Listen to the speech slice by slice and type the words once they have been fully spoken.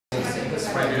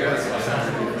I'm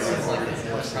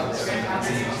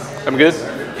good?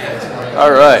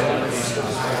 All right.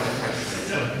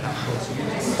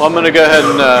 Well, I'm going to go ahead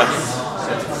and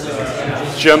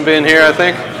jump in here, I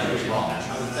think.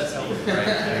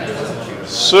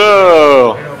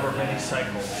 So,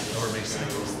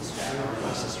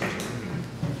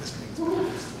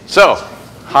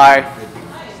 hi.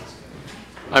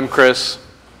 I'm Chris.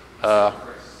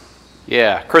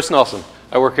 Chris Nelson.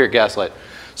 I work here at Gaslight.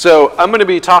 So I'm going to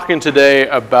be talking today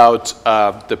about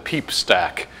the PEEP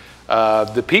stack.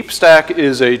 The PEEP stack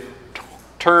is a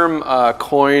term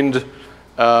coined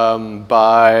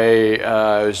by,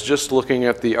 I was just looking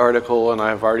at the article and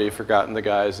I've already forgotten the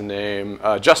guy's name,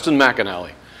 Justin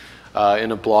McAnally,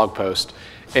 in a blog post.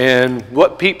 And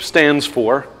what PEEP stands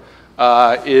for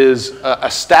is a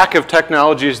stack of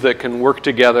technologies that can work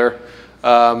together,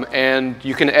 and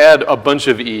you can add a bunch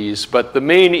of E's, but the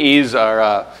main E's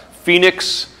are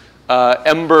Phoenix,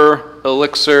 Ember,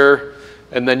 Elixir,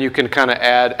 and then you can kind of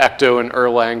add Ecto and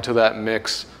Erlang to that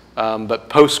mix. But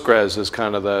Postgres is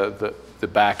kind of the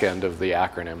back end of the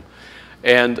acronym.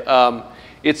 And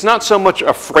it's not so much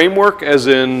a framework as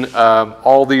in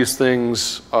all these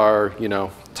things are,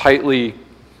 tightly,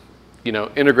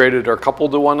 integrated or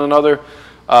coupled to one another.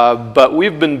 But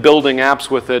we've been building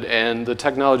apps with it, and the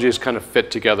technologies kind of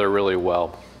fit together really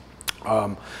well.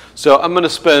 So I'm going to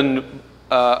spend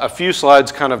a few slides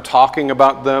kind of talking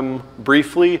about them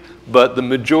briefly, but the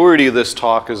majority of this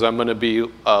talk is I'm going to be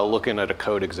looking at a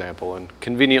code example. And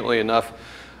conveniently enough,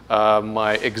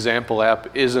 my example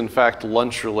app is in fact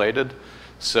lunch related.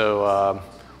 So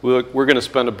we're going to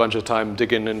spend a bunch of time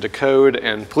digging into code,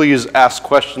 and please ask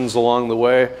questions along the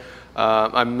way.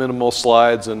 I'm minimal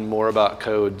slides and more about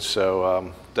code,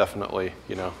 so definitely,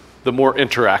 the more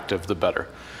interactive, the better.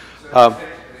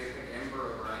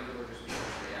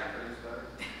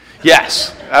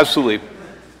 Yes, absolutely.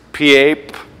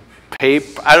 PEEP, PEEP,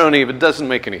 it doesn't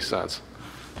make any sense.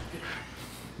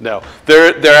 No,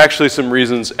 there are actually some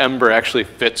reasons Ember actually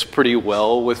fits pretty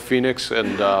well with Phoenix,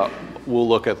 and we'll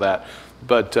look at that.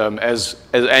 But as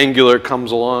Angular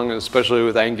comes along, especially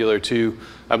with Angular 2,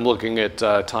 I'm looking at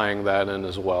tying that in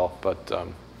as well. But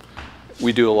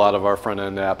we do a lot of our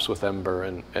front-end apps with Ember,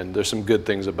 and there's some good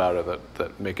things about it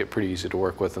that make it pretty easy to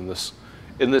work with in this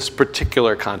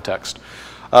particular context.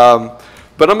 But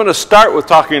I'm going to start with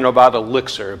talking about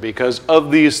Elixir, because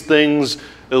of these things,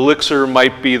 Elixir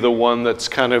might be the one that's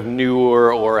kind of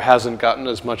newer or hasn't gotten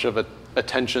as much of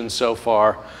attention so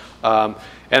far.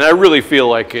 And I really feel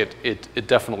like it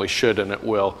definitely should, and it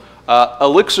will.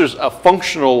 Elixir's a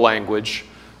functional language,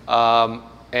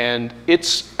 and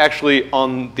it's actually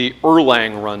on the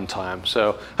Erlang runtime.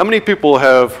 So how many people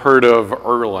have heard of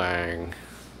Erlang?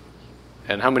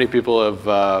 And how many people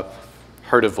have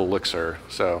heard of Elixir?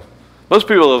 So most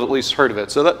people have at least heard of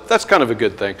it, so that's kind of a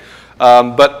good thing.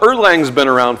 But Erlang's been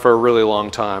around for a really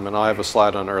long time, and I'll have a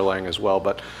slide on Erlang as well.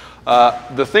 But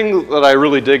the thing that I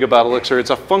really dig about Elixir, it's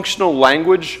a functional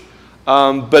language,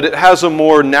 but it has a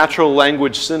more natural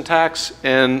language syntax,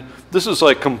 and this is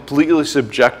like completely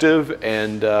subjective,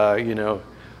 and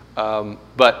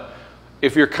but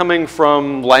if you're coming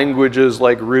from languages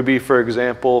like Ruby, for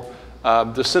example,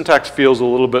 the syntax feels a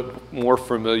little bit more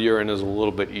familiar and is a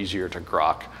little bit easier to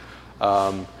grok.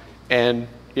 And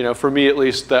for me at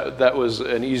least, that was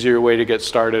an easier way to get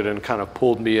started and kind of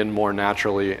pulled me in more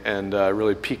naturally, and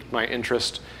really piqued my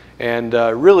interest. And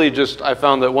really just, I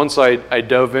found that once I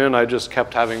dove in, I just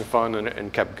kept having fun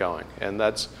and kept going. And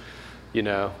that's,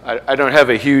 I don't have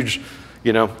a huge,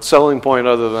 selling point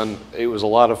other than it was a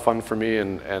lot of fun for me,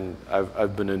 and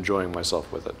I've been enjoying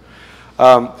myself with it.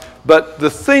 But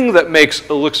the thing that makes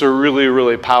Elixir really,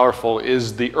 really powerful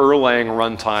is the Erlang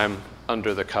runtime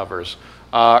under the covers.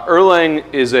 Erlang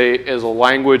is a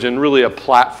language and really a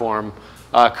platform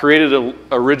created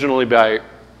originally by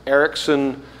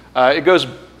Ericsson. It goes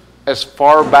as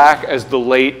far back as the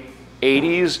late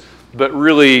 80s, but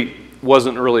really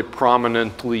wasn't really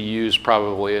prominently used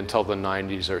probably until the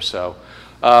 90s or so.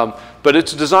 But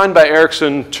it's designed by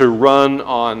Ericsson to run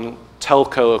on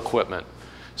telco equipment.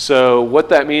 So what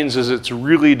that means is it's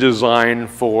really designed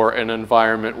for an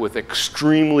environment with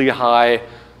extremely high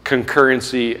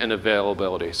concurrency and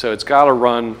availability. So it's got to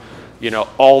run,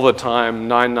 all the time,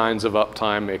 9 nines of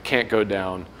uptime. It can't go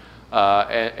down,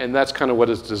 and that's kind of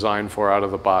what it's designed for out of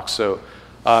the box. So,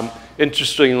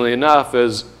 interestingly enough,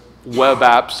 as web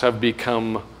apps have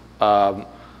become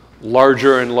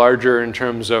larger and larger in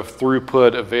terms of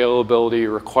throughput, availability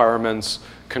requirements,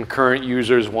 concurrent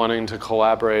users wanting to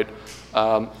collaborate,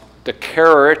 the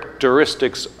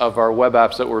characteristics of our web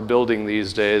apps that we're building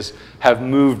these days have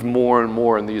moved more and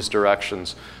more in these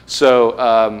directions.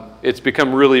 So it's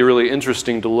become really, really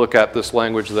interesting to look at this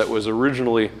language that was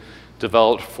originally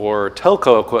developed for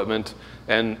telco equipment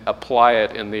and apply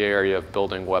it in the area of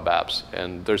building web apps.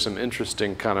 And there's some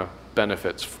interesting kind of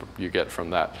benefits you get from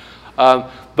that.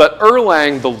 But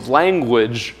Erlang, the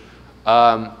language,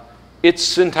 its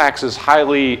syntax is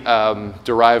highly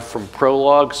derived from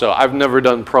Prolog. So I've never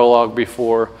done Prolog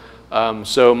before.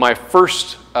 So my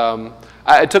first,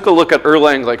 I took a look at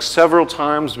Erlang like several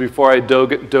times before I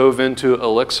dove into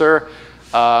Elixir.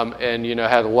 And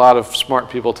had a lot of smart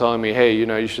people telling me, hey,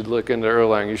 you should look into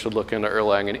Erlang, you should look into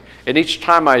Erlang. And each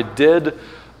time I did,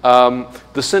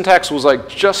 the syntax was like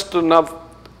just enough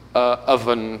of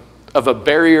a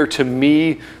barrier to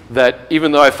me that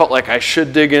even though I felt like I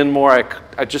should dig in more,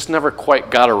 I just never quite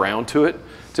got around to it,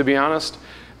 to be honest.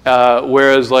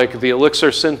 Whereas like the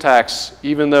Elixir syntax,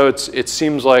 even though it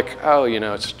seems like, oh,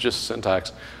 it's just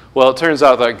syntax. Well, it turns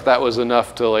out like that was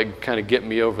enough to like kind of get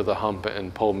me over the hump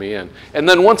and pull me in. And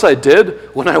then once I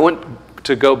did, when I went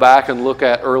to go back and look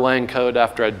at Erlang code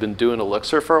after I'd been doing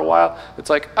Elixir for a while, it's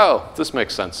like, oh, this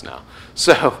makes sense now.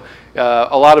 So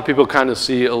a lot of people kind of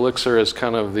see Elixir as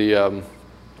kind of the,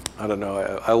 I don't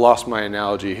know, I lost my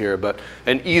analogy here, but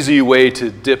an easy way to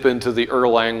dip into the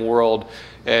Erlang world,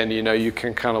 and you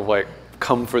can kind of like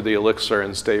come for the Elixir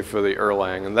and stay for the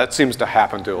Erlang, and that seems to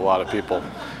happen to a lot of people.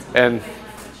 And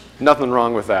nothing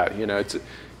wrong with that,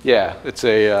 it's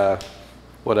a,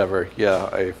 whatever,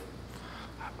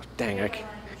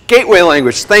 gateway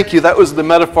language, thank you, that was the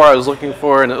metaphor I was looking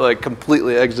for, and it like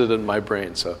completely exited my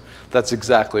brain, so that's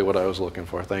exactly what I was looking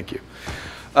for, thank you.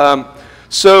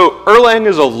 So Erlang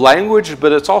is a language,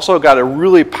 but it's also got a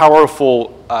really powerful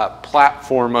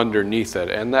platform underneath it,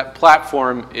 and that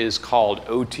platform is called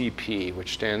OTP,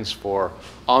 which stands for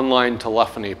Online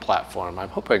Telephony Platform. I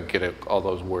hope I can get all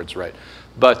those words right.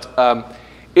 But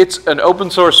it's an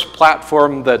open source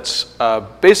platform that's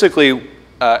basically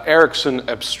Ericsson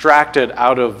abstracted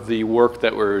out of the work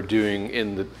that we're doing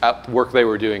in the work they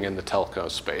were doing in the telco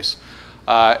space.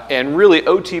 And really,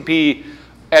 OTP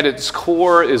at its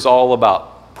core is all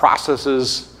about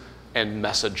processes and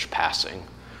message passing.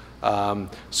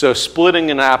 So splitting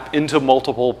an app into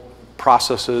multiple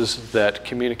processes that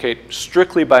communicate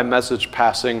strictly by message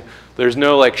passing. There's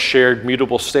no like shared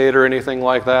mutable state or anything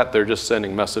like that. They're just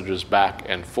sending messages back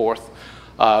and forth.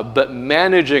 But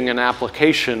managing an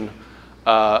application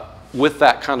with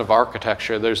that kind of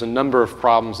architecture, there's a number of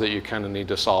problems that you kind of need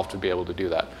to solve to be able to do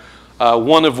that.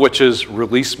 One of which is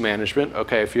release management.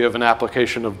 Okay, if you have an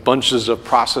application of bunches of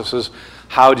processes,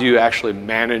 how do you actually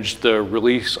manage the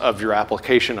release of your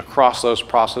application across those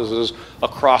processes,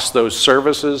 across those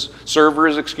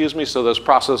servers, excuse me, so those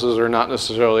processes are not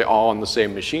necessarily all on the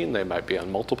same machine, they might be on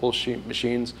multiple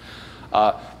machines.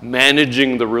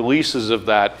 Managing the releases of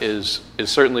that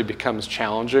certainly becomes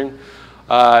challenging.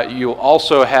 You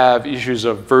also have issues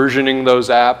of versioning those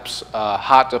apps,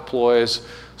 hot deploys.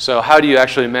 So how do you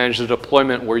actually manage the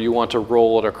deployment where you want to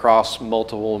roll it across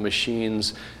multiple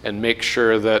machines and make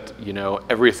sure that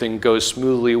everything goes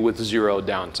smoothly with zero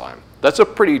downtime? That's a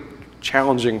pretty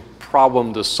challenging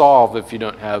problem to solve if you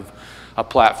don't have a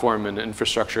platform and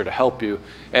infrastructure to help you.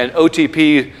 And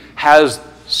OTP has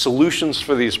solutions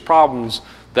for these problems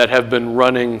that have been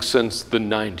running since the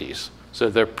 90s.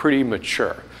 So they're pretty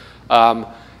mature.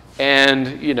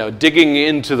 And digging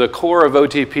into the core of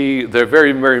OTP, they're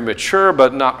very, very mature,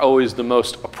 but not always the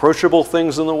most approachable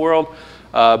things in the world.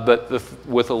 But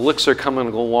with Elixir coming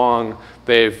along,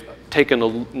 they've taken a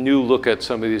new look at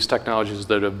some of these technologies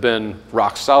that have been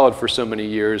rock solid for so many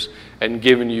years and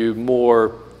given you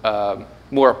more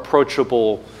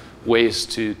approachable ways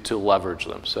to leverage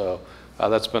them. So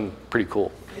that's been pretty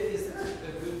cool. Is there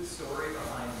a good story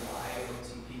behind why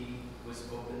OTP was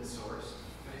open source?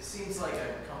 It seems like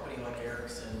a company like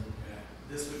Ericsson,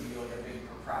 this would be like a big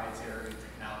proprietary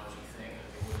technology thing that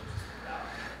they wouldn't just put out.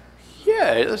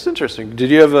 Yeah, that's interesting. Did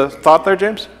you have a thought there,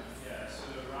 James? Yeah, so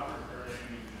Robert Erlang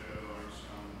and Joe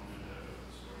Armstrong wanted to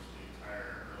open source the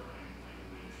entire Erlang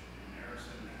language, and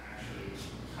Ericsson actually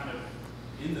kind of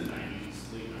in the 90s,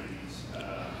 late 90s, kind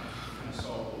of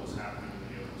saw what was happening with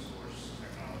the open source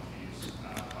technologies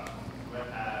platform web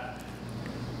app,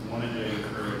 wanted to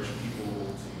encourage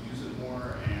people to use it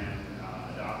more and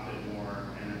adopt it more,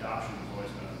 and adoption has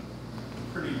always been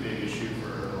a pretty big issue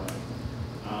for Erlang.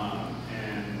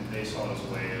 And they saw it as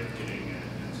a way of getting it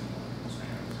into more people's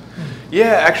hands. Yeah,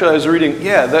 actually, I was reading.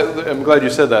 Yeah, I'm glad you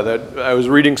said that. I was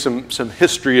reading some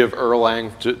history of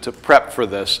Erlang to prep for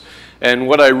this, and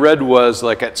what I read was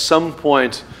like at some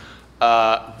point,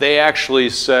 they actually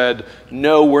said,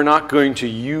 no, we're not going to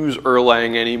use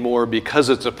Erlang anymore because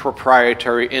it's a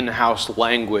proprietary in-house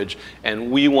language,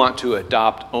 and we want to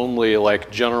adopt only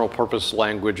like general purpose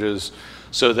languages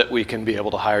so that we can be able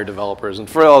to hire developers, and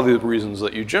for all the reasons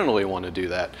that you generally want to do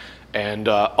that. And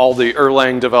all the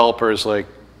Erlang developers like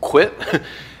quit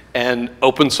and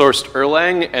open sourced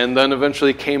Erlang and then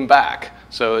eventually came back.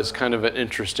 So it's kind of an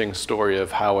interesting story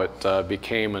of how it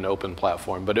became an open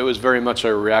platform. But it was very much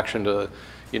a reaction to,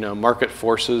 market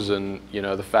forces and,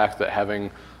 the fact that having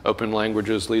open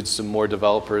languages leads to more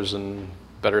developers and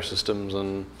better systems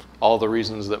and all the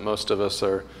reasons that most of us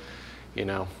are,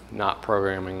 not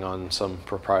programming on some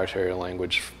proprietary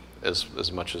language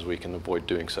as much as we can avoid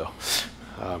doing so.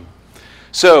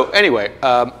 So anyway,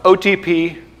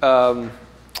 OTP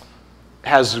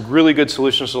has really good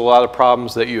solutions to a lot of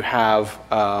problems that you have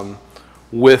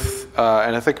with,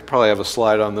 and I think I probably have a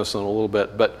slide on this in a little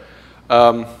bit, but,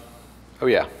 oh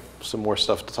yeah, some more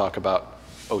stuff to talk about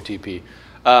OTP.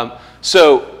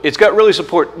 So it's got really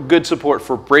good support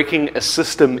for breaking a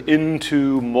system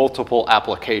into multiple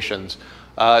applications.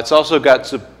 It's also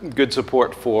got good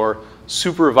support for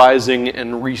supervising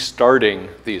and restarting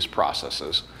these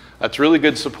processes. That's really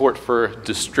good support for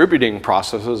distributing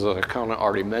processes, as I kind of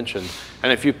already mentioned.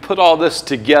 And if you put all this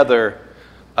together,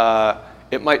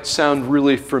 it might sound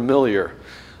really familiar.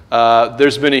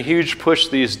 There's been a huge push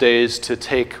these days to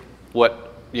take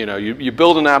what, you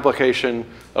build an application,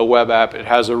 a web app, it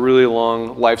has a really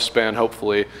long lifespan,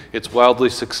 hopefully. It's wildly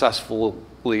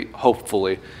successfully,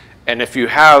 hopefully. And if you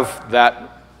have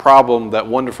that problem, that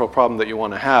wonderful problem that you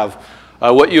want to have,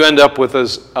 what you end up with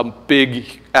is a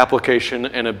big application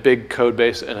and a big code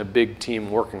base and a big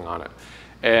team working on it.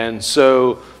 And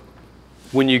so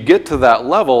when you get to that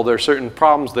level, there are certain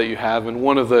problems that you have, and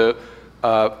one of the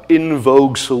in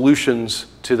vogue solutions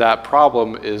to that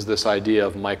problem is this idea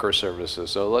of microservices.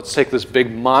 So let's take this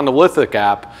big monolithic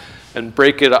app and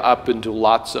break it up into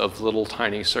lots of little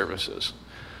tiny services.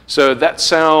 So that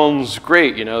sounds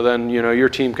great, then your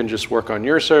team can just work on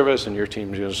your service and your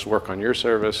team can just work on your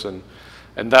service, and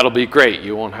that'll be great.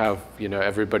 You won't have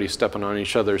everybody stepping on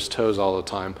each other's toes all the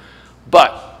time.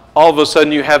 But all of a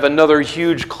sudden you have another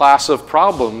huge class of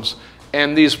problems,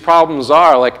 and these problems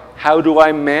are like, how do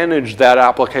I manage that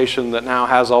application that now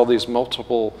has all these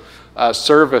multiple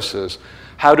services?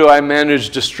 How do I manage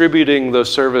distributing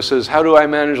those services? How do I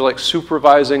manage like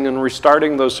supervising and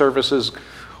restarting those services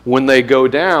when they go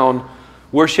down?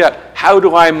 Worse yet, how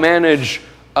do I manage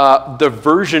the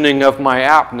versioning of my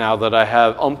app now that I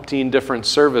have umpteen different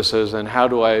services, and how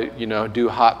do I do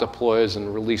hot deploys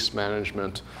and release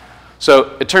management?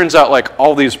 So it turns out like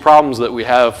all these problems that we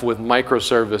have with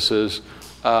microservices,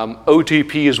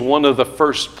 OTP is one of the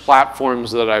first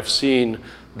platforms that I've seen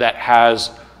that has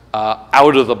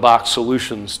out-of-the-box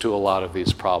solutions to a lot of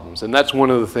these problems. And that's one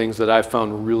of the things that I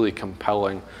found really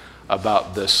compelling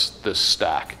about this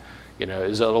stack.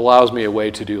 Is it allows me a way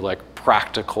to do like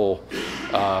practical,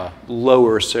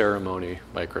 lower ceremony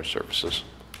microservices.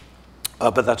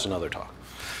 But that's another talk.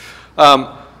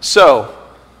 So,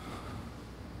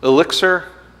 Elixir,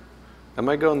 am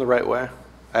I going the right way?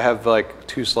 I have like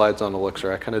 2 slides on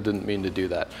Elixir. I kind of didn't mean to do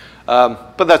that.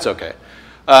 But that's okay.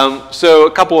 So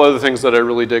a couple other things that I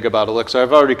really dig about Elixir.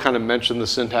 I've already kind of mentioned the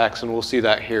syntax, and we'll see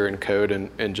that here in code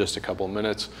in just a couple of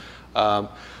minutes.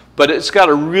 But it's got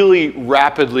a really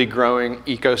rapidly growing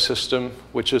ecosystem,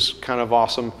 which is kind of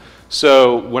awesome.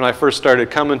 So when I first started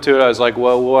coming to it, I was like,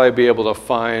 well, will I be able to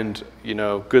find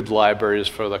good libraries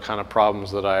for the kind of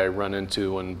problems that I run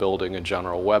into when building a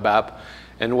general web app?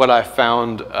 And what I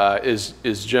found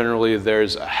is generally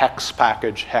there's a Hex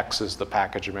package. Hex is the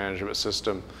package management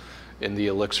system in the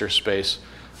Elixir space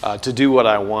to do what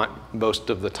I want most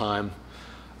of the time.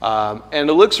 And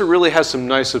Elixir really has some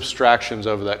nice abstractions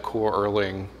over that core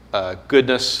Erlang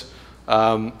goodness.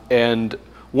 And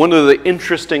one of the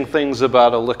interesting things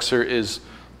about Elixir is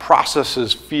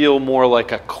processes feel more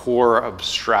like a core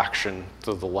abstraction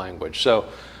to the language. So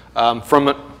I'm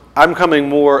coming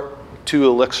more to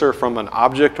Elixir from an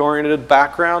object-oriented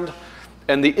background.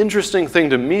 And the interesting thing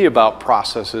to me about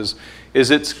processes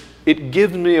is it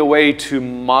gives me a way to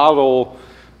model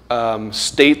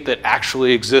state that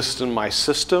actually exists in my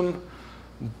system,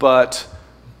 but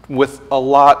with a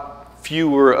lot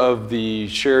fewer of the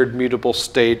shared mutable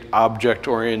state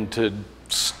object-oriented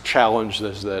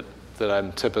challenges that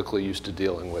I'm typically used to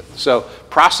dealing with. So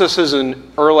processes in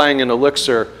Erlang and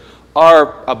Elixir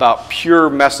are about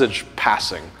pure message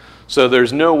passing. So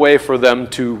there's no way for them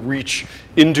to reach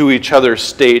into each other's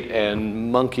state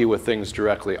and monkey with things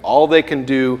directly. All they can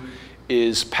do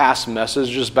is pass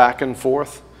messages back and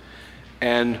forth.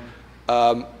 And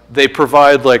they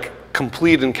provide like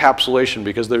complete encapsulation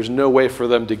because there's no way for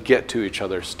them to get to each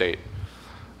other's state.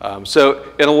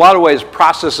 So in a lot of ways,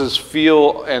 processes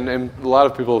feel, and a lot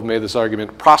of people have made this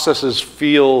argument, processes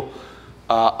feel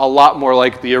a lot more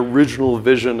like the original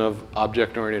vision of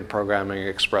object-oriented programming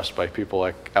expressed by people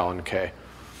like Alan Kay.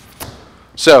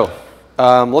 So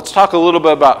let's talk a little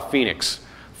bit about Phoenix.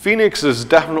 Phoenix is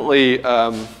definitely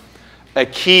a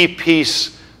key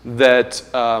piece that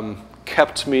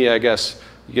kept me, I guess,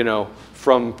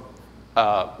 from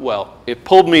well, it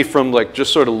pulled me from like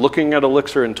just sort of looking at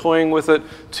Elixir and toying with it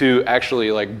to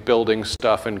actually like building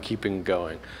stuff and keeping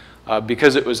going.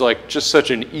 Because it was like just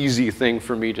such an easy thing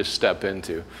for me to step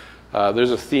into.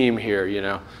 There's a theme here,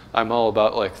 I'm all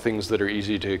about like things that are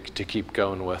easy to keep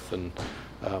going with, and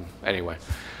anyway.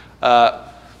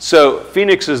 So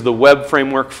Phoenix is the web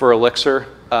framework for Elixir,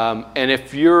 and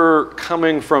if you're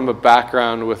coming from a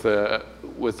background with a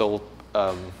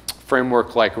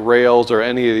framework like Rails or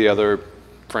any of the other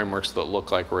frameworks that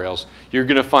look like Rails, you're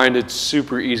going to find it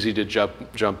super easy to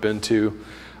jump into.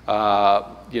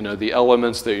 The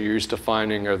elements that you're used to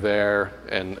finding are there,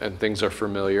 and things are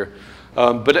familiar.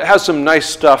 But it has some nice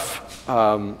stuff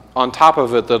on top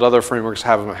of it that other frameworks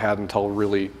haven't had until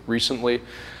really recently.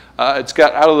 It's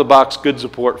got out-of-the-box good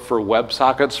support for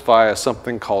WebSockets via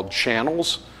something called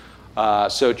channels.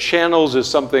 So channels is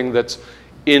something that's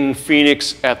in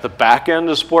Phoenix at the back end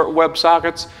to support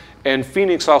WebSockets, and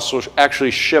Phoenix also actually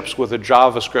ships with a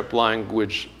JavaScript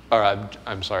language, or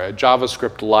I'm sorry, a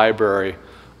JavaScript library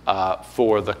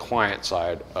for the client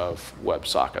side of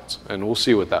WebSockets, and we'll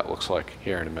see what that looks like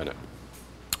here in a minute.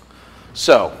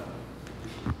 So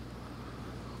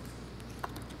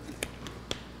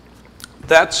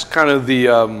that's kind of the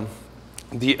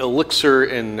Elixir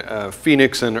and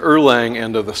Phoenix and Erlang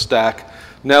end of the stack.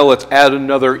 Now let's add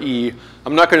another E.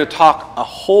 I'm not going to talk a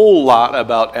whole lot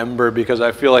about Ember because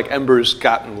I feel like Ember's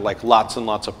gotten like lots and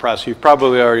lots of press. You've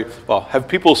probably already, well, have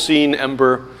people seen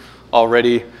Ember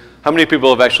already? How many people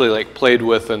have actually like played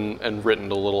with and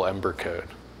written a little Ember code?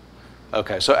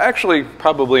 Okay, so actually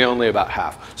probably only about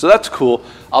half. So that's cool.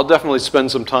 I'll definitely spend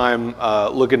some time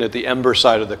looking at the Ember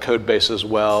side of the code base as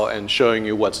well and showing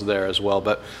you what's there as well.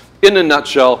 But in a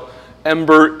nutshell,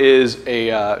 Ember is a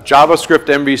JavaScript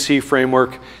MVC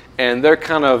framework, and their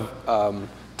kind of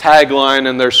tagline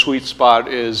and their sweet spot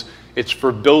is it's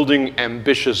for building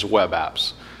ambitious web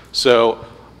apps. So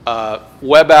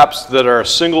web apps that are a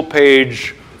single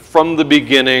page from the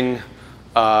beginning,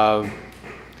 and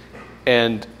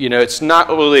it's not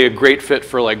really a great fit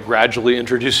for like gradually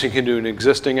introducing into an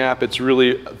existing app. It's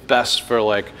really best for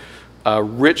like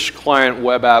rich client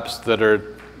web apps that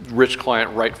are rich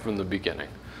client right from the beginning.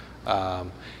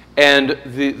 And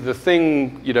the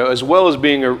thing, as well as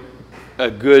being a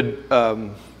good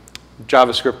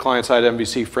JavaScript client-side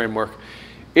MVC framework,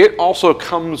 it also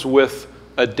comes with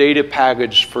a data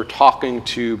package for talking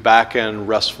to back-end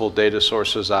RESTful data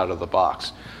sources out of the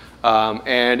box.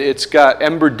 And it's got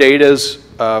Ember Data's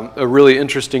a really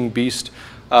interesting beast.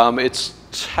 It's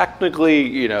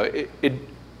technically,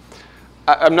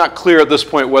 I'm not clear at this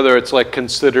point whether it's like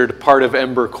considered part of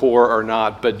Ember core or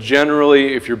not, but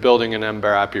generally if you're building an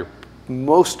Ember app, you're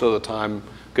most of the time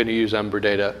going to use Ember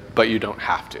Data, but you don't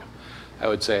have to. I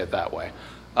would say it that way.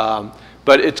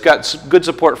 But it's got good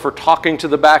support for talking to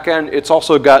the back end. It's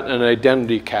also got an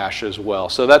identity cache as well.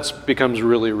 So that becomes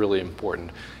really, really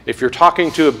important. If you're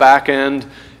talking to a back end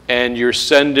and you're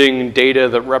sending data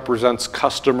that represents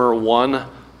customer 1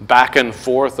 back and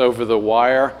forth over the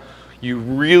wire, you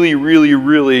really, really,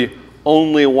 really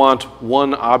only want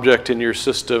one object in your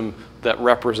system that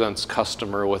represents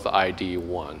customer with ID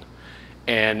 1.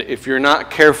 And if you're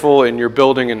not careful and you're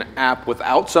building an app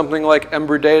without something like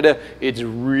Ember Data, it's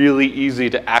really easy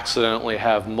to accidentally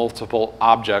have multiple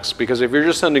objects, because if you're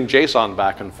just sending JSON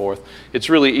back and forth, it's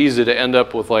really easy to end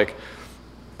up with like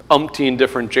umpteen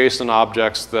different JSON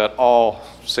objects that all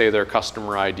say they're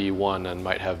customer ID 1 and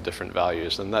might have different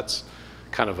values, and that's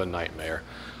kind of a nightmare.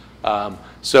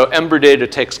 So Ember Data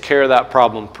takes care of that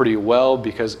problem pretty well,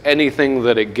 because anything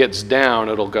that it gets down,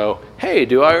 it'll go, hey,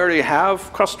 do I already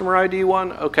have customer ID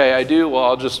 1? Okay, I do. Well,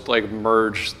 I'll just like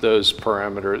merge those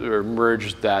parameters, or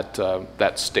merge that,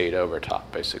 that state over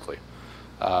top, basically.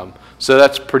 So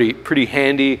that's pretty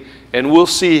handy, and we'll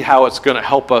see how it's going to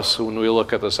help us when we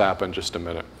look at this app in just a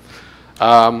minute.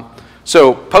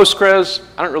 So Postgres,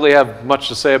 I don't really have much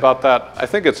to say about that. I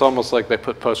think it's almost like they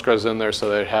put Postgres in there so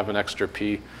they'd have an extra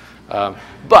P.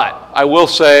 But I will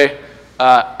say,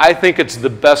 I think it's the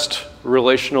best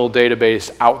relational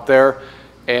database out there.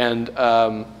 And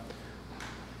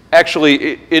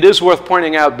actually, it is worth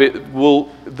pointing out,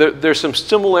 there's some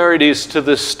similarities to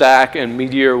this stack and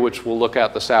Meteor, which we'll look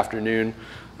at this afternoon.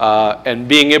 And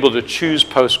being able to choose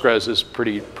Postgres is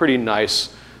pretty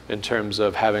nice in terms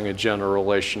of having a general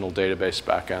relational database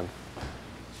backend.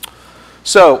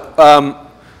 So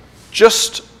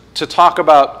just to talk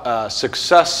about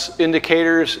success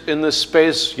indicators in this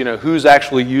space, who's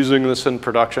actually using this in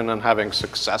production and having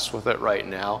success with it right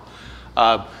now.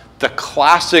 The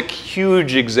classic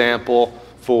huge example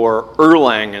for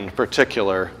Erlang in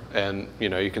particular, and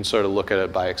you can sort of look at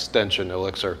it by extension,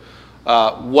 Elixir,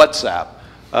 WhatsApp.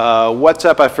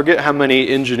 WhatsApp, I forget how many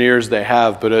engineers they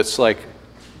have, but it's like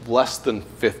less than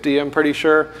 50, I'm pretty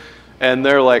sure. And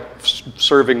they're like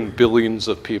serving billions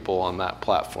of people on that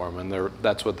platform, and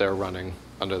that's what they're running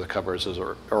under the covers is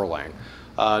Erlang.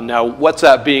 Now,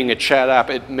 WhatsApp being a chat app,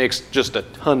 it makes just a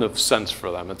ton of sense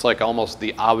for them. It's like almost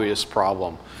the obvious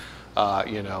problem.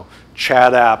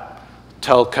 Chat app,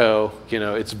 telco,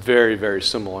 it's very, very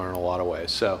similar in a lot of ways.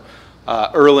 So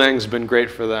Erlang's been great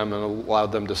for them and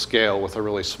allowed them to scale with a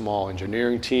really small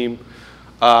engineering team.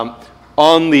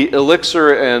 On the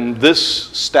Elixir and this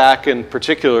stack in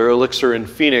particular, Elixir and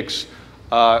Phoenix,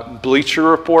 Bleacher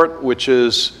Report, which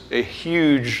is a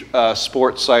huge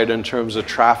sports site in terms of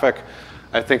traffic.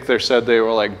 I think they said they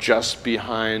were like just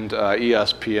behind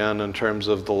ESPN in terms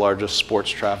of the largest sports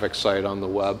traffic site on the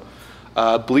web.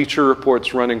 Bleacher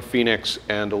Report's running Phoenix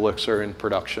and Elixir in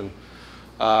production.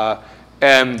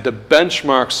 And the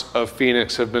benchmarks of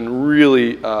Phoenix have been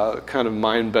really kind of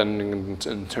mind-bending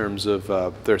in terms of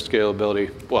their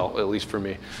scalability, well, at least for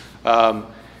me. The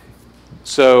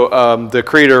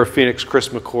creator of Phoenix, Chris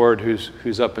McCord,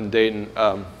 who's up in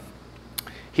Dayton,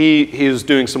 he was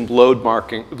doing some load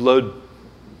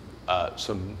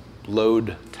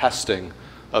testing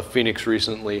of Phoenix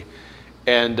recently,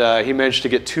 and he managed to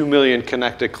get 2 million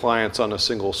connected clients on a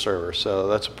single server. So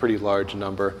that's a pretty large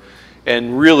number,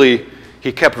 and really,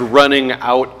 he kept running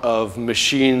out of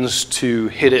machines to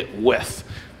hit it with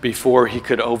before he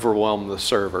could overwhelm the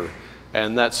server.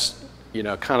 And that's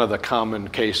kind of the common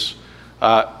case.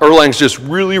 Erlang's just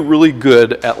really, really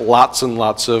good at lots and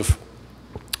lots of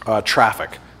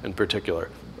traffic in particular.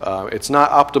 It's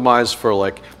not optimized for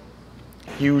like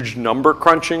huge number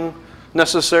crunching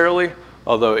necessarily,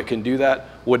 although it can do that.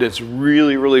 What it's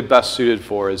really, really best suited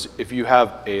for is if you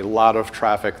have a lot of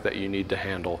traffic that you need to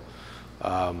handle.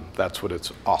 That's what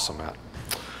it's awesome at.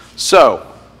 So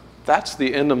that's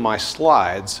the end of my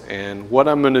slides, and what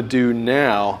I'm going to do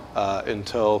now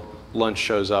until lunch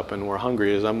shows up and we're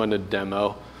hungry is I'm going to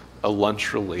demo a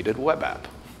lunch-related web app.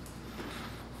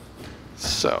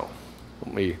 So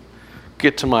let me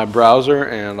get to my browser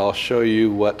and I'll show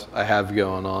you what I have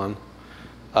going on.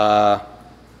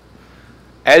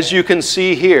 As you can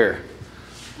see here,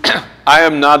 I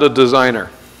am not a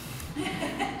designer.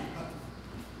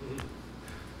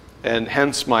 And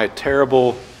hence my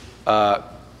terrible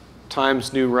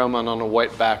Times New Roman on a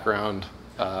white background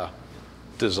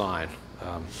design.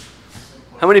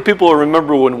 How many people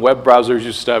remember when web browsers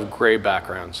used to have gray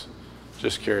backgrounds?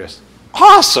 Just curious.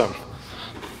 Awesome!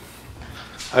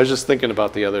 I was just thinking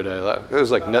about the other day. It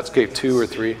was like Netscape 2 or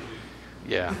 3.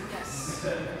 Yeah.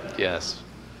 Yes.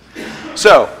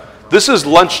 So this is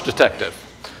Lunch Detective.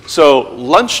 So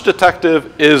Lunch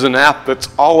Detective is an app that's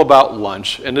all about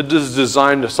lunch, and it is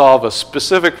designed to solve a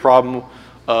specific problem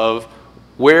of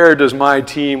where does my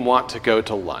team want to go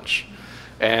to lunch.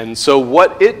 And so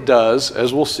what it does,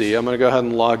 as we'll see, I'm going to go ahead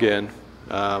and log in.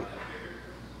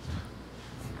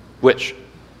 Which?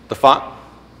 The font?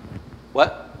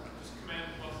 What? Just Command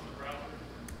plus in the browser.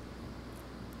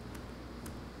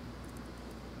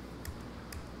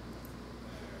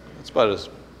 It's about as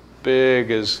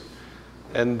big as...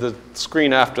 And the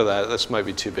screen after that, this might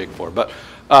be too big for. But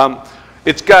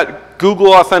it's got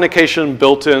Google authentication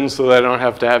built in so that I don't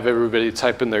have to have everybody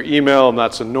type in their email, and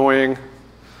that's annoying.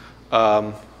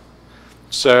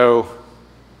 So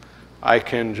I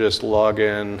can just log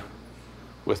in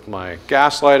with my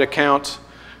Gaslight account.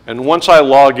 And once I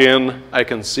log in, I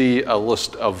can see a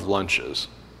list of lunches.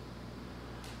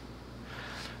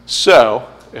 So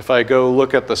if I go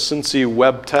look at the Cincy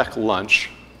Web Tech lunch,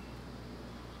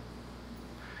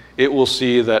 it will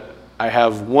see that I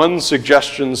have one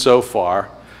suggestion so far,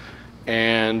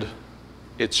 and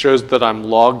it shows that I'm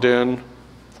logged in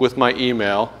with my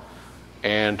email,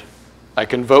 and I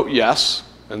can vote yes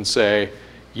and say,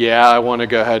 yeah, I want to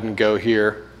go ahead and go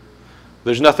here.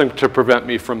 There's nothing to prevent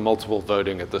me from multiple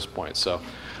voting at this point. So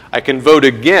I can vote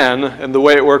again, and the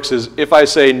way it works is if I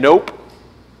say nope,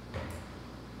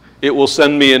 it will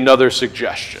send me another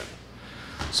suggestion.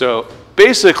 So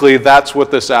basically, that's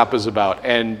what this app is about.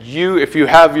 And if you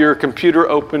have your computer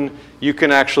open, you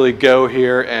can actually go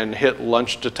here and hit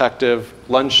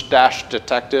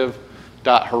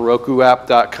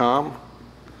lunch-detective.herokuapp.com.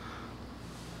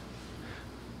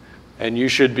 and you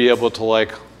should be able to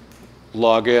like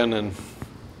log in and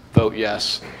vote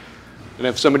yes. And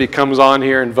if somebody comes on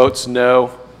here and votes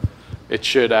no, it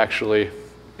should actually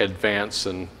advance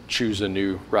and choose a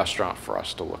new restaurant for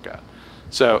us to look at.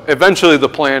 So eventually the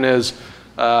plan is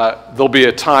there'll be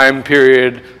a time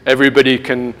period, everybody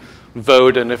can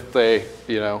vote, and if they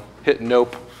hit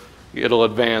nope, it'll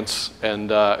advance, and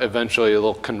eventually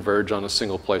it'll converge on a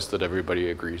single place that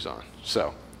everybody agrees on.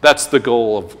 So that's the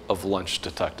goal of Lunch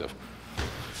Detective.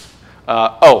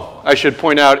 Oh, I should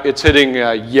point out it's hitting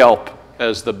Yelp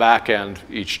as the back end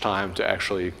each time to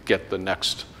actually get the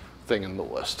next thing in the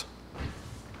list.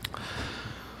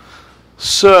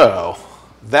 So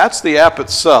that's the app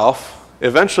itself.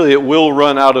 Eventually it will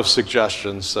run out of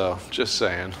suggestions, so just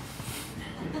saying.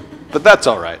 But that's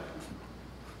all right.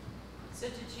 So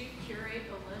did you curate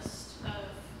a list of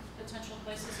potential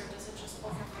places, or does it just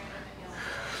pull from random Yelp?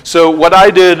 So what I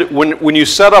did, when you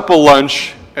set up a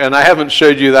lunch, and I haven't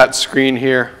showed you that screen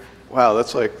here. Wow,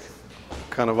 that's like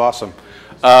kind of awesome.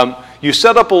 You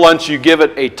set up a lunch, you give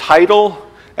it a title,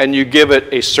 and you give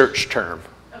it a search term.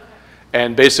 Okay.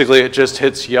 And basically it just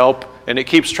hits Yelp, and it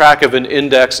keeps track of an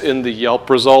index in the Yelp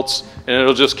results, and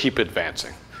it'll just keep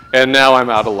advancing. And now I'm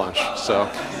out of lunch,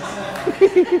 so.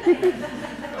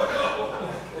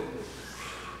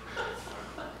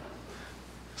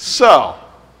 So,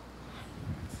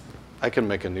 I can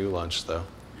make a new lunch though.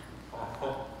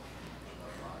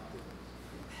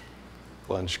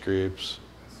 Lunch groups.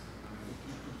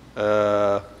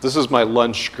 This is my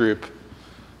lunch group,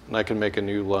 and I can make a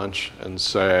new lunch and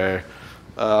say,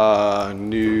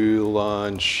 new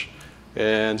lunch,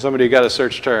 and somebody got a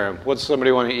search term. What does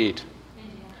somebody want to eat?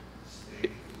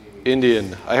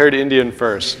 Indian. I heard Indian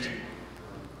first.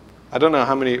 I don't know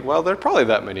how many, well, there are probably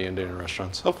that many Indian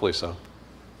restaurants. Hopefully so.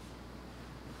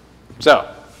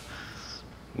 So,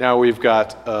 now we've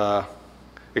got,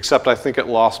 except I think it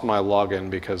lost my login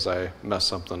because I messed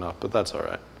something up, but that's all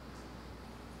right.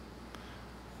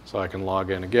 So I can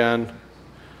log in again,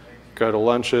 go to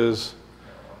lunches,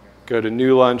 go to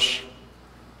new lunch,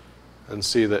 and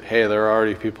see that, hey, there are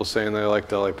already people saying they like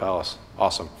Delhi Palace.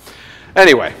 Awesome.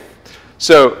 Anyway,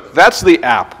 so that's the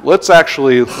app. Let's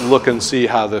actually look and see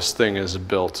how this thing is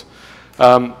built.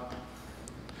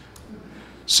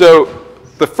 So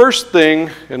the first thing,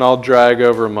 and I'll drag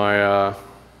over my,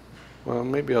 well,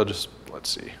 maybe I'll just, let's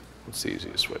see. What's the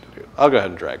easiest way to do it? I'll go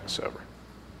ahead and drag this over.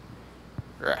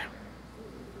 Yeah.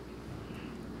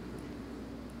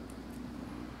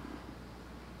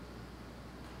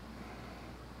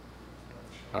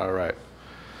 All right.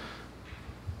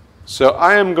 So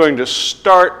I am going to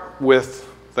start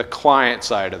with the client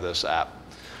side of this app.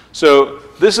 So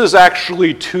this is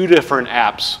actually two different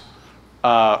apps,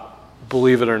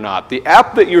 believe it or not. The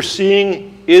app that you're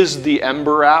seeing is the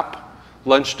Ember app,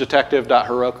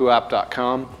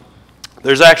 lunchdetective.herokuapp.com.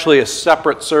 There's actually a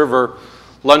separate server,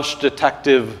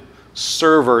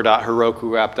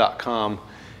 lunchdetectiveserver.herokuapp.com,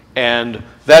 and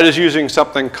that is using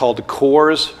something called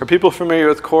CORS. Are people familiar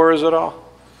with CORS at all?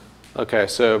 Okay,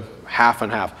 so half and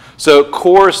half. So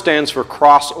CORS stands for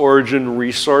Cross-Origin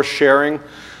Resource Sharing.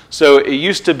 So it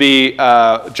used to be,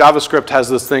 JavaScript has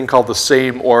this thing called the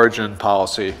same origin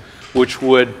policy, which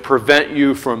would prevent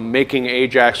you from making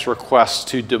AJAX requests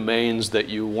to domains that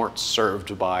you weren't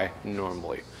served by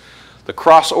normally. The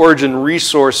cross-origin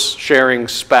resource sharing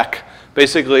spec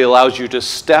basically allows you to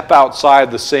step outside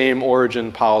the same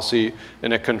origin policy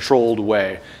in a controlled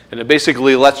way. And it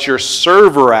basically lets your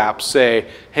server app say,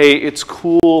 hey, it's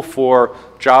cool for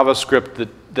JavaScript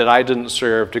that I didn't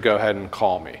serve to go ahead and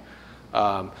call me.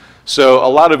 So a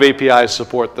lot of APIs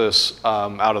support this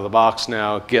out of the box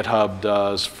now. GitHub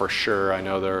does for sure. I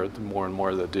know there are more and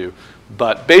more that do.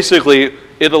 But basically,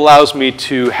 it allows me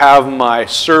to have my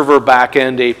server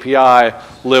backend API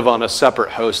live on a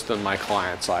separate host than my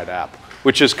client-side app,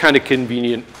 which is kind of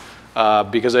convenient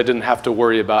because I didn't have to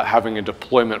worry about having a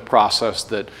deployment process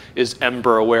that is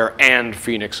Ember aware and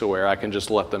Phoenix aware. I can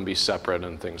just let them be separate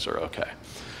and things are okay.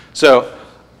 So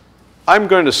I'm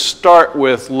going to start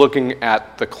with looking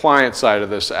at the client side of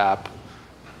this app.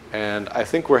 And I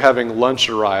think we're having lunch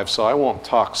arrive, so I won't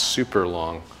talk super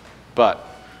long. But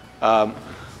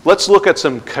let's look at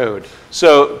some code.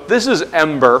 So this is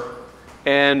Ember.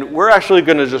 And we're actually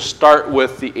going to just start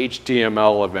with the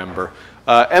HTML of Ember.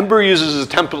 Ember uses a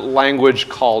template language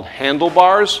called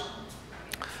handlebars.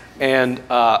 And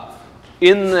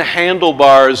in the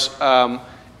handlebars,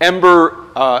 Ember,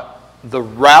 the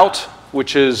route,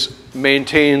 which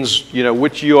maintains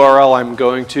which URL I'm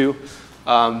going to,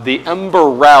 the Ember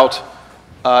route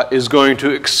is going to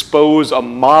expose a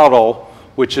model,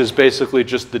 which is basically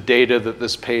just the data that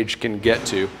this page can get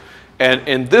to. And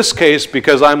in this case,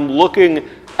 because I'm looking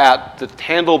at the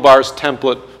handlebars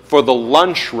template for the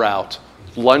lunch route,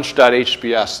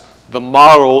 lunch.hbs, the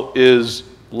model is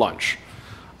lunch.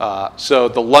 So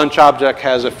the lunch object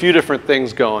has a few different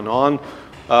things going on.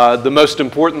 The most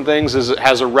important things is it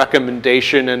has a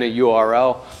recommendation and a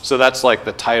URL. So that's like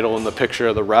the title and the picture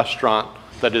of the restaurant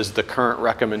that is the current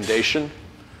recommendation.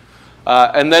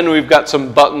 And then we've got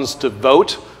some buttons to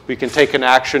vote. We can take an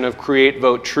action of create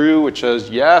vote true, which says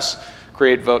yes,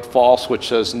 create vote false, which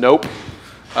says nope.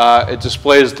 It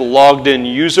displays the logged in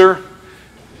user,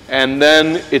 and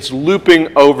then it's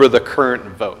looping over the current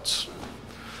votes.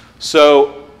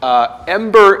 So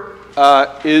Ember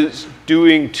is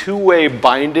doing two-way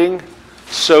binding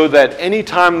so that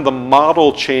anytime the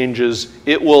model changes,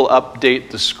 it will update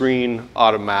the screen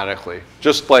automatically.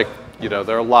 Just like, you know,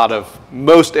 there are a lot of,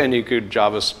 most any good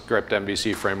JavaScript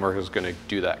MVC framework is going to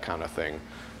do that kind of thing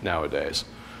nowadays.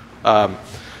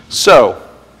 So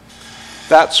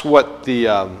that's what the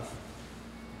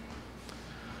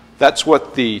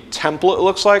template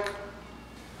looks like.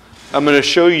 I'm going to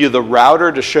show you the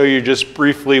router to show you just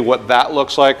briefly what that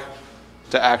looks like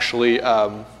to actually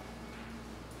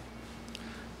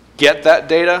get that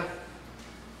data.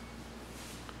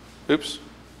 Oops.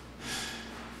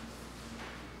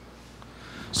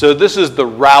 So this is the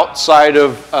route side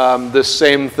of this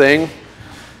same thing.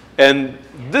 And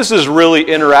this is really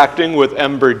interacting with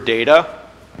Ember data.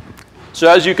 So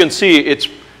as you can see,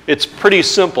 it's pretty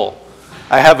simple.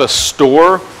 I have a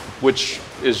store, which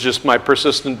is just my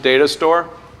persistent data store.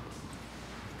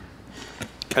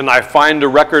 And I find a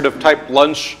record of type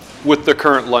lunch with the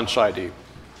current lunch ID.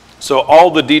 So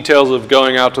all the details of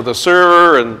going out to the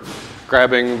server and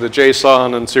grabbing the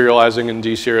JSON and serializing and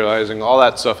deserializing, all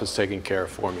that stuff is taken care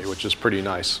of for me, which is pretty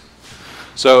nice.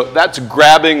 So that's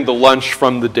grabbing the lunch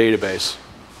from the database.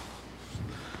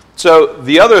 So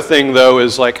the other thing, though,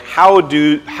 is like how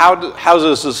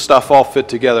does this stuff all fit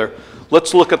together?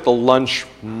 Let's look at the lunch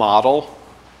model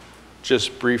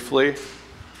just briefly.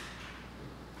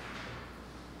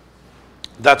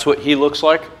 That's what he looks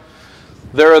like.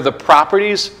 There are the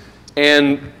properties,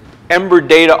 and Ember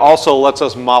data also lets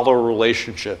us model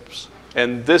relationships.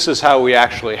 And this is how we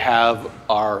actually have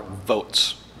our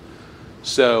votes.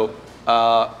 So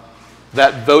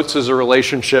that votes is a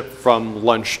relationship from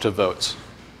lunch to votes.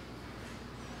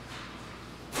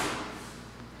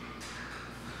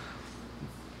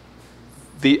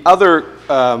 The other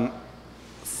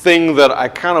thing that I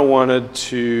kind of wanted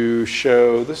to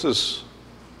show, this is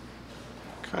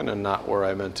kind of not where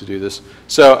I meant to do this.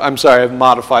 So I'm sorry, I've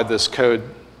modified this code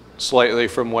slightly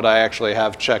from what I actually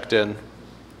have checked in.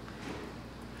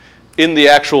 In the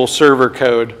actual server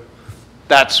code,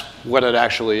 that's what it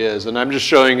actually is. And I'm just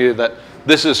showing you that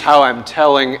this is how I'm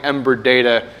telling Ember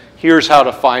data, here's how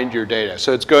to find your data.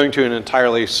 So it's going to an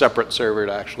entirely separate server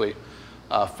to actually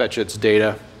fetch its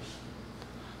data.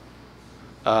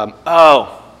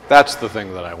 Oh, that's the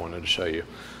thing that I wanted to show you.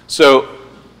 So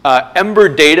Ember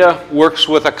data works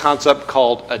with a concept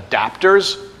called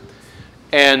adapters.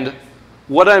 And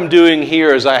what I'm doing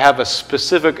here is I have a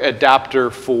specific adapter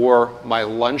for my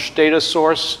lunch data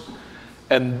source.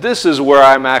 And this is where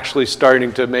I'm actually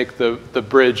starting to make the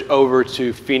bridge over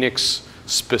to Phoenix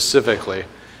specifically.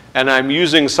 And I'm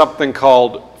using something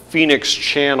called Phoenix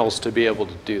channels to be able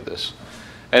to do this.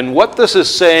 And what this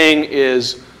is saying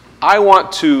is I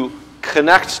want to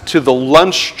connect to the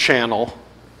lunch channel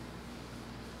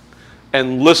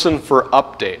and listen for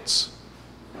updates.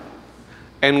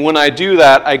 And when I do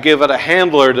that, I give it a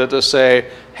handler to say,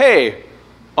 hey,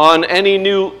 on any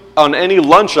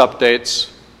lunch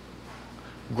updates,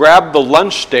 grab the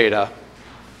lunch data.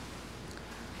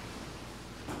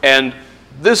 And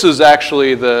this is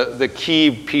actually the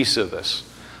key piece of this.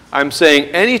 I'm saying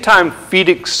anytime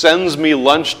Phoenix sends me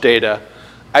lunch data,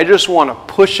 I just want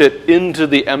to push it into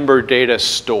the Ember data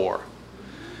store.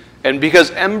 And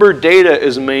because Ember data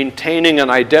is maintaining an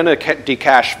identity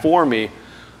cache for me,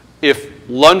 if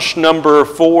lunch number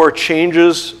 4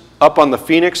 changes up on the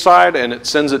Phoenix side and it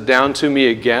sends it down to me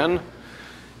again,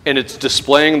 and it's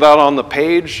displaying that on the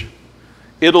page,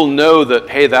 it'll know that,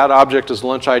 hey, that object is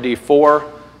lunch ID 4,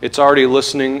 it's already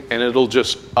listening, and it'll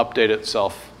just update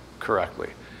itself correctly.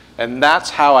 And that's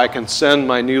how I can send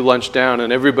my new lunch down,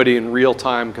 and everybody in real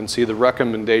time can see the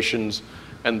recommendations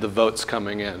and the votes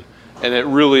coming in. And it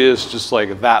really is just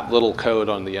like that little code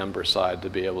on the Ember side to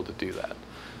be able to do that.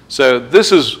 So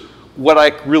this is what I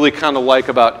really kind of like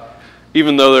about,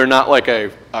 even though they're not like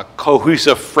a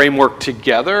cohesive framework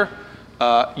together,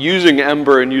 using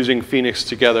Ember and using Phoenix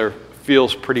together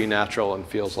feels pretty natural and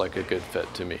feels like a good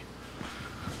fit to me.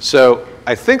 So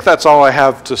I think that's all I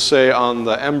have to say on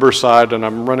the Ember side, and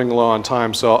I'm running low on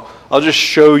time, so I'll just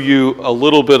show you a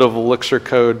little bit of Elixir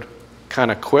code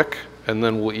kind of quick, and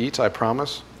then we'll eat, I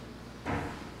promise.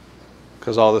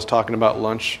 Because all this talking about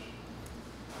lunch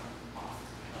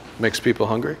makes people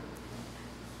hungry.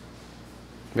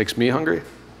 Makes me hungry.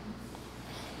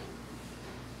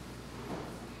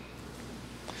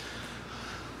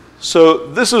 So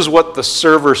this is what the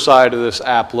server side of this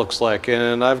app looks like,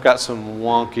 and I've got some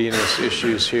wonkiness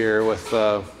issues here with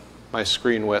my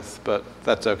screen width, but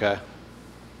that's okay.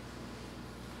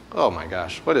 Oh my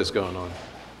gosh, what is going on?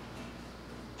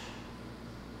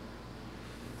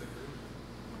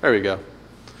 There we go.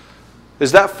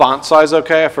 Is that font size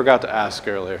okay? I forgot to ask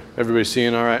earlier. Everybody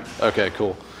seeing all right? Okay,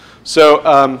 cool. So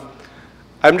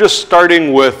I'm just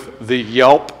starting with the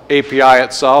Yelp API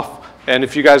itself. And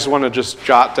if you guys want to just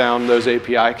jot down those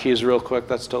API keys real quick,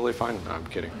 that's totally fine. No, I'm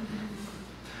kidding.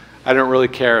 I don't really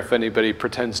care if anybody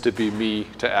pretends to be me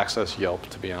to access Yelp,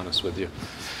 to be honest with you.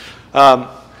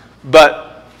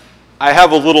 But I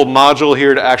have a little module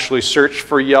here to actually search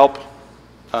for Yelp.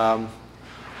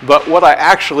 But what I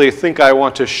actually think I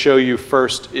want to show you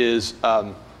first is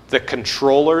the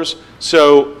controllers.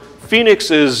 So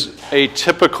Phoenix is a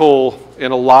typical,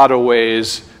 in a lot of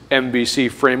ways,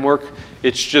 MVC framework.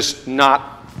 It's just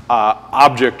not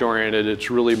object-oriented.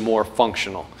 It's really more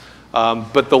functional.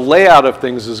 But the layout of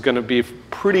things is going to be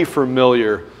pretty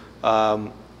familiar.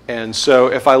 And so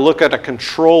if I look at a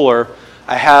controller,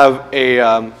 I have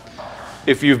a,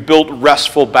 if you've built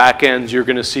RESTful backends, you're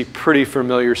going to see pretty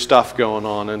familiar stuff going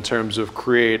on in terms of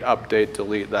create, update,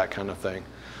 delete, that kind of thing.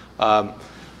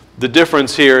 The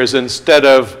difference here is instead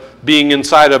of being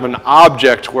inside of an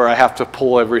object where I have to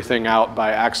pull everything out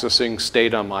by accessing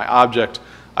state on my object,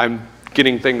 I'm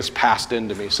getting things passed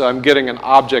into me. So I'm getting an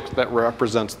object that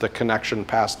represents the connection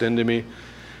passed into me,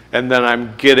 and then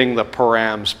I'm getting the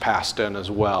params passed in as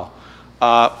well.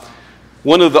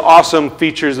 One of the awesome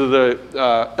features of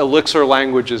the Elixir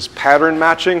language is pattern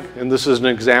matching, and this is an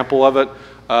example of it.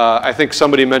 I think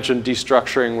somebody mentioned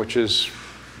destructuring, which is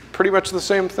pretty much the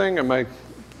same thing.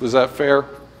 Was that fair?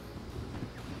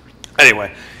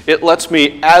 Anyway, it lets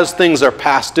me, as things are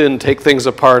passed in, take things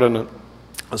apart and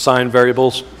assign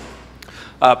variables.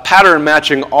 Pattern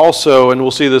matching also, and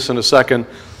we'll see this in a second,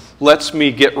 lets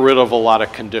me get rid of a lot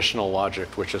of conditional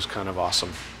logic, which is kind of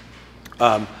awesome.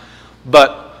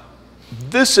 But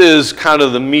this is kind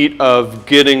of the meat of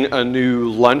getting a new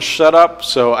lunch set up.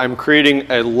 So I'm creating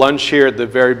a lunch here at the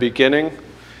very beginning,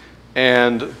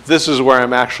 and this is where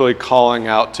I'm actually calling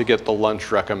out to get the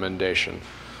lunch recommendation.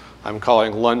 I'm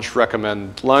calling lunch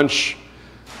recommend lunch,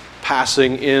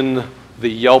 passing in the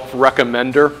Yelp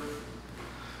recommender,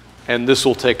 and this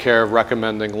will take care of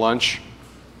recommending lunch.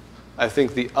 I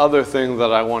think the other thing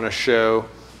that I want to show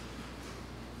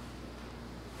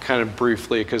kind of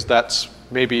briefly, because that's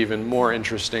maybe even more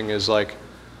interesting, is like,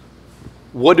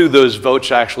 what do those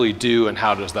votes actually do and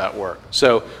how does that work?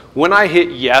 So when I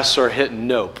hit yes or hit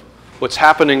nope, what's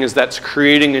happening is that's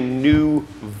creating a new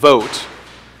vote,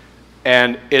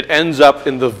 and it ends up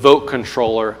in the vote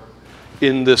controller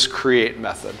in this create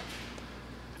method.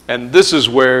 And this is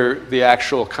where the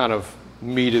actual kind of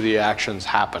meat of the action's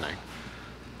happening.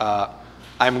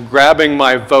 I'm grabbing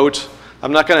my vote.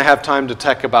 I'm not going to have time to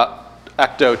talk about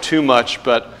Ecto too much,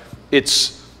 but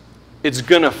it's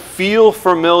going to feel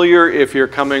familiar if you're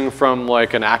coming from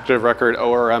like an active record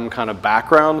ORM kind of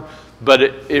background, but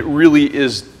it really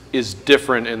is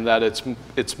different in that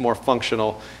it's more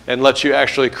functional and lets you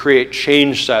actually create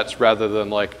change sets rather than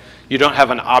like, you don't have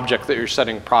an object that you're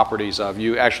setting properties of.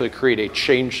 You actually create a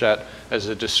change set as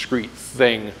a discrete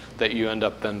thing that you end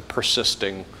up then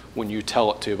persisting when you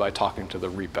tell it to by talking to the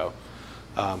repo.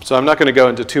 So I'm not going to go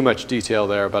into too much detail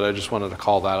there, but I just wanted to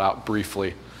call that out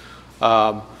briefly.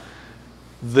 The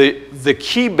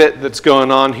key bit that's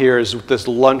going on here is with this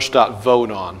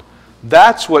lunch.voteOn.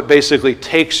 That's what basically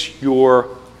takes your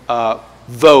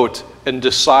vote and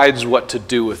decides what to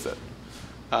do with it.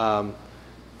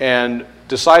 And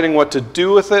deciding what to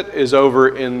do with it is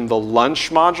over in the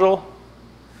lunch module.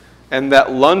 And that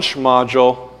lunch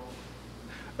module,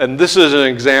 and this is an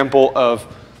example of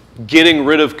getting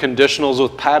rid of conditionals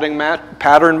with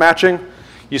pattern matching.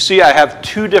 You see I have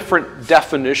two different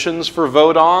definitions for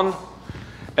vote on,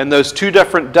 and those two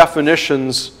different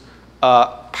definitions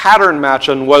pattern match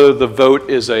on whether the vote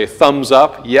is a thumbs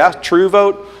up, yes, true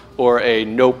vote, or a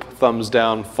nope, thumbs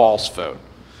down, false vote.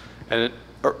 And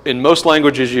in most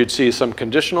languages you'd see some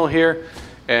conditional here,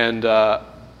 and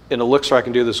in Elixir I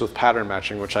can do this with pattern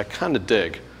matching, which I kind of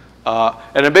dig.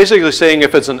 And I'm basically saying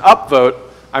if it's an up vote,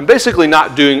 I'm basically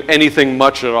not doing anything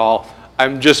much at all.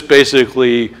 I'm just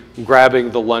basically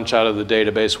grabbing the lunch out of the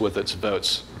database with its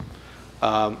votes.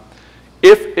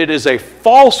 If it is a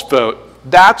false vote,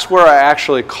 that's where I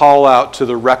actually call out to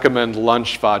the recommend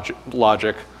lunch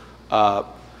logic.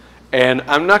 And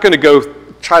I'm not going to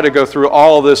try to go through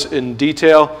all of this in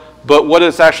detail, but what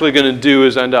it's actually going to do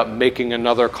is end up making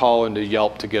another call into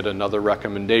Yelp to get another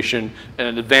recommendation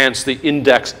and advance the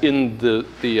index in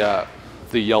the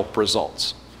Yelp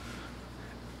results.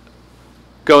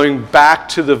 Going back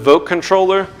to the vote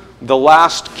controller, the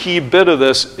last key bit of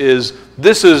this is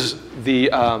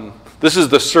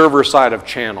the server side of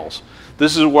channels.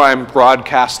 This is where I'm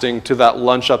broadcasting to that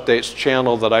lunch updates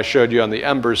channel that I showed you on the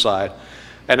Ember side.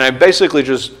 And I'm basically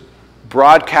just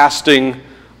broadcasting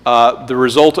the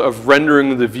result of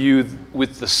rendering the view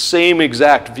with the same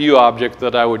exact view object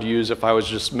that I would use if I was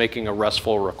just making a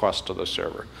RESTful request to the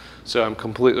server. So I'm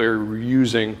completely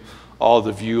reusing all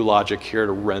the view logic here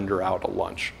to render out a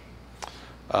lunch.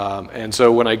 And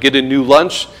so when I get a new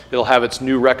lunch, it'll have its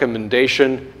new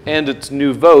recommendation and its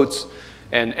new votes,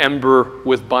 and Ember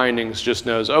with bindings just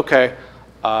knows, okay,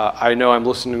 I know I'm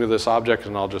listening to this object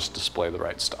and I'll just display the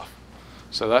right stuff.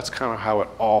 So that's kind of how it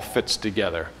all fits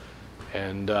together.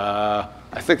 And I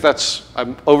think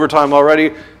I'm over time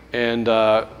already, and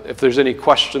if there's any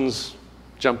questions,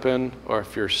 jump in, or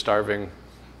if you're starving,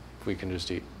 we can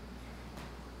just eat.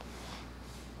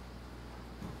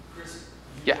 Chris,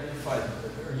 yeah.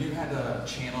 You had a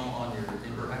channel on your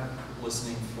Ember app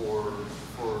listening for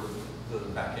the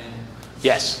backend?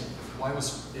 Yes. Why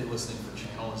was it listening for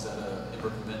channel? Is that an Ember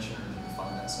convention, or did you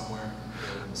find that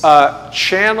somewhere?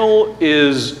 Channel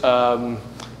is,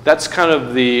 that's kind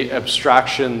of the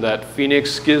abstraction that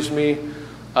Phoenix gives me.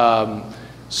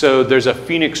 So there's a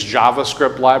Phoenix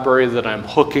JavaScript library that I'm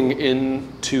hooking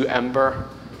into Ember,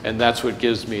 and that's what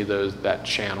gives me that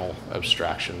channel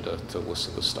abstraction to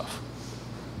listen to stuff.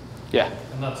 Yeah?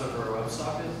 And that's over a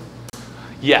WebSocket?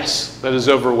 Yes, that is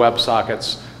over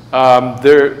WebSockets.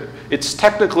 It's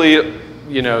technically,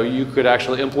 you could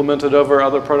actually implement it over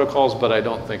other protocols, but I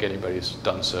don't think anybody's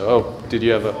done so. Oh, did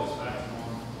you have a?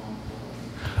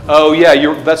 Oh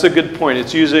yeah, that's a good point.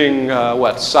 It's using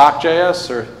what, sock.js,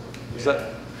 or is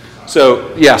that?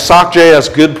 So yeah,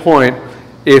 sock.js, good point.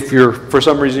 If you're for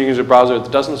some reason using a browser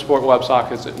that doesn't support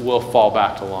WebSockets, it will fall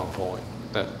back to long polling.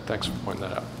 Thanks for pointing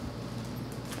that out.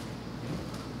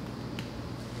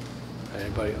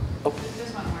 Anybody else? Oh.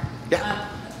 Just one more. Yeah.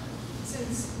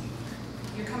 Since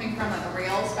you're coming from a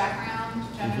Rails background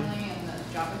generally and the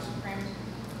JavaScript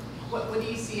framework, what do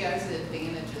you see as the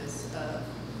advantages of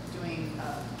doing,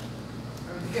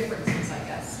 or the differences, I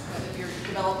guess, of your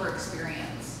developer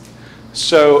experience?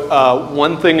 So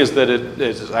one thing is that it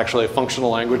is actually a functional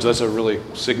language. That's a really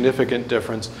significant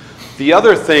difference. The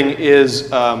other thing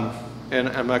is, and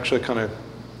I'm actually kind of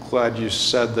glad you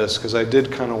said this, because I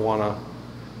did kind of want to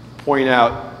point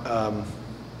out,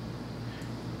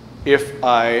 if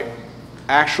I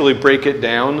actually break it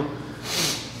down,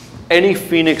 any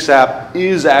Phoenix app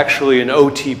is actually an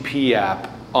OTP app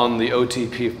on the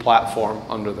OTP platform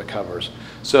under the covers.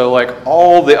 So like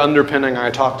all the underpinning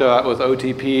I talked about with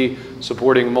OTP,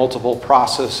 supporting multiple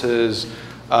processes,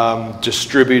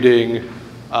 distributing,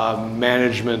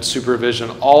 management,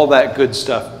 supervision, all that good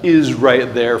stuff is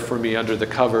right there for me under the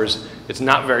covers. It's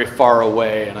not very far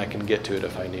away, and I can get to it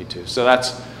if I need to. So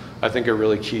that's, I think, a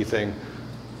really key thing.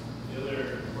 The other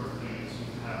important thing is you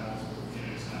can have multiple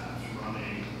Phoenix apps running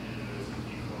in an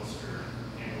OTP cluster,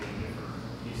 handling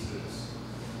different pieces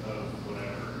of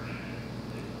whatever, and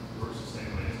it works the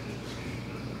same way as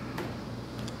distribution does.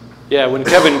 Yeah, when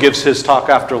Kevin gives his talk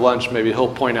after lunch, maybe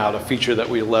he'll point out a feature that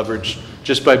we leveraged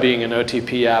just by being an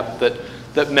OTP app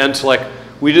that meant like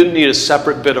we didn't need a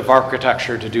separate bit of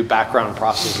architecture to do background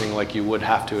processing like you would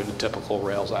have to in a typical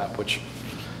Rails app, which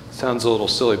sounds a little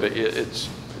silly, but it's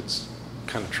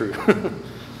kind of true.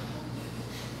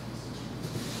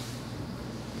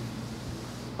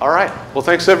 All right, well,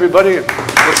 thanks everybody.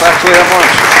 Let's actually have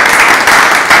lunch.